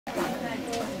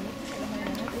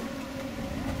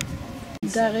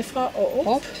derifra og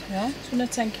opp. Ja. Så kunne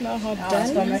jeg tenke meg å ha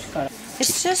den.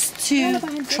 It's just to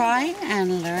try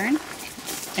and learn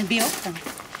and be open.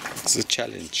 It's a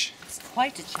challenge. It's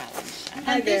quite a challenge.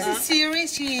 And this is Siri,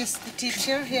 she is the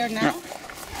teacher here now.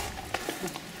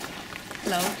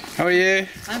 Hello. How are you?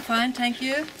 I'm fine, thank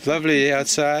you. Lovely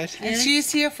outside. And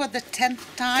she's here for the 10th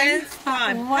time.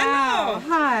 Wow!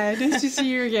 Hi, nice to see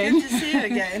you again. Good to see you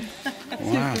again.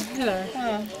 Wow. Hello.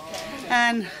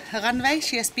 And Ranveig,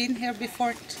 she has been here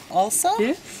before also.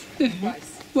 Yes.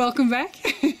 Welcome back.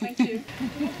 Thank you.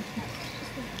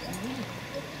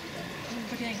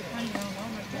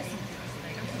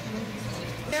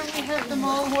 Here we have them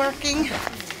all working.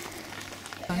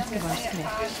 Ganske vanskelig.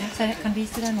 Så jeg kan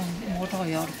vise deg noen måter å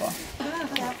gjøre det på.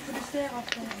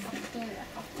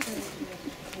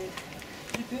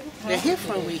 We're here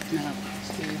for a week now.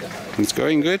 It's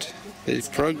going good. There's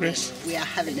progress. We are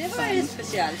having fun.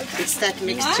 It's that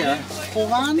mixture.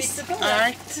 Provence,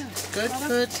 art, good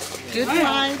food, good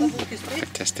wine,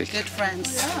 Fantastic. good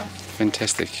friends.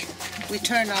 Fantastic. We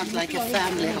turn out like a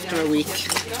family after a week.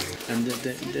 And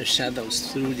the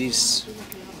shadows through this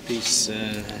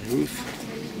roof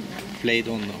played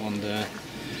on the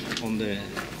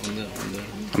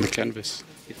canvas.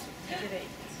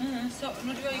 Så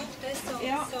når du har gjort det, så...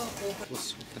 It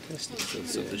was fantastic.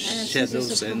 So the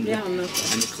shadows and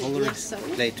the colors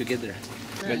play together.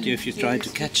 But if you try to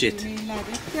catch it,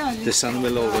 the sun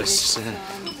will always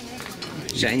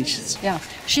change. Yeah,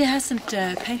 she hasn't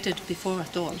painted before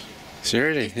at all.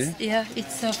 Seriously? Yeah. Yeah,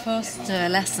 it's her first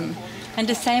lesson. And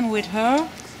the same with her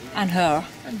and her.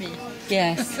 And me.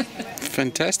 Yes.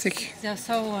 Fantastic. Yeah,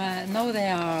 so now they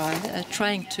are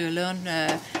trying to learn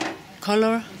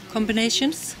color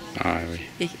combinations.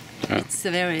 It's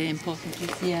very important to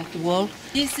see at the wall.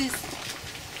 This is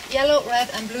yellow, red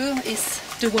and blue is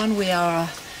the one we are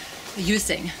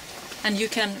using. And you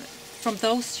can, from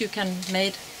those you can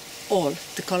make all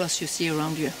the colors you see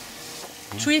around you.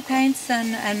 3 paints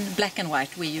and black and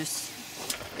white we use.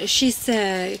 She's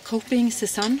copying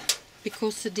Cézanne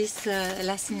because this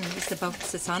lesson is about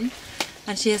Cézanne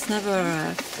and she has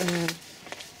never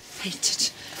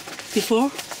painted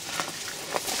before.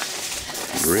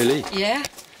 Really? Yeah.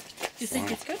 You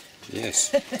think it's good? Yes.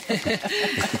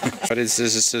 But this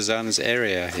is Cézanne's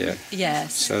area here.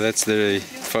 Yes. So that's the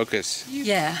focus.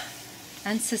 Yeah.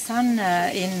 And Cézanne,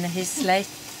 in his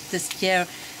latest year,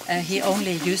 he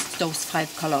only used those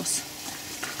 5 colors.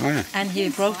 Oh, yeah. And he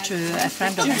wrote to a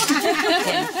friend of him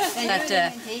that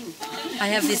I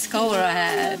have discovered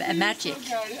a magic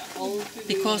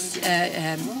because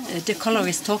the color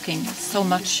is talking so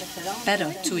much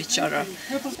better to each other.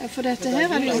 For dette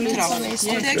her jo litt sånn I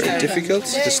Very difficult,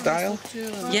 the style.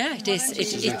 Yeah, it is.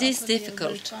 It is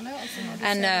difficult,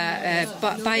 and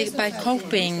by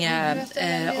copying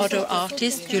other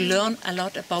artists, you learn a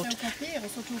lot about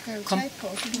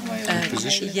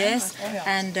Composition. yes,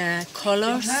 and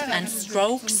colors and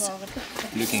strokes.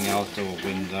 Looking out the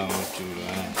window to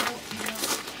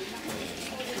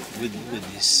with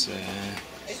these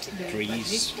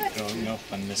trees growing up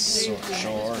and the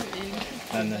shore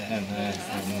and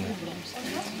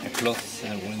a cloth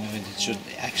when it should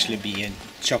actually be a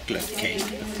chocolate cake.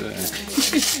 But,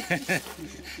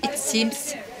 It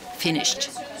seems finished.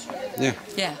 Yeah.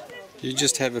 Yeah. You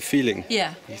just have a feeling.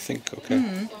 Yeah. You think, okay,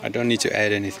 I don't need to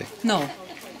add anything. No.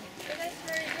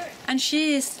 And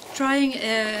she is trying.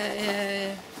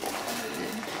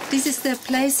 This is the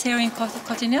place here in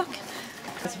Cotignac.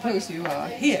 I suppose you are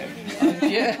here.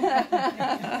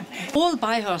 All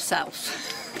by herself.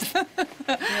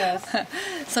 Yes.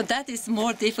 So that is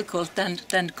more difficult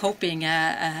than copying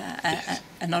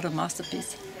another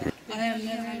masterpiece. I have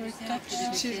never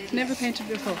touched. She's never painted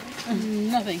before.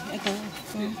 Nothing at all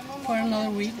for another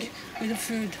week with the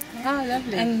food. Ah,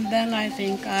 lovely. And then I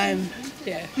think I'm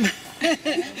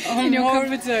in your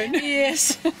comfort zone.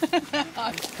 Yes.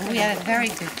 We have a very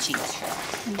good teacher.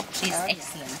 She's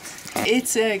excellent.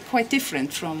 It's quite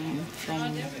different from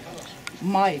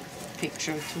my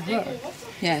picture to her.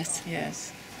 Yes.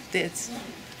 Yes, it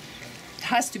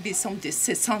has to be some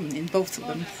Cézanne in both of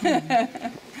them.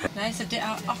 Nei, så det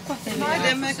akkurat det vi Nei,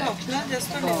 det med kattene, det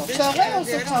står nederst. Tørre jeg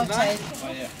også ta tegn?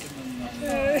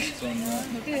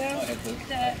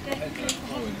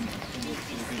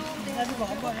 Det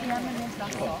var bare hjemme noen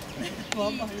plasser. Det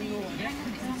var bare noen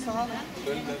som sa det.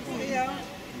 Ja.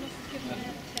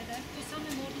 På samme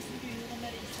måte som du gjorde med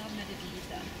det i sammen med det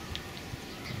hvite.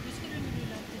 Husker du når du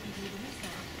lagde de hvite,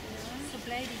 så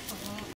ble de for harde.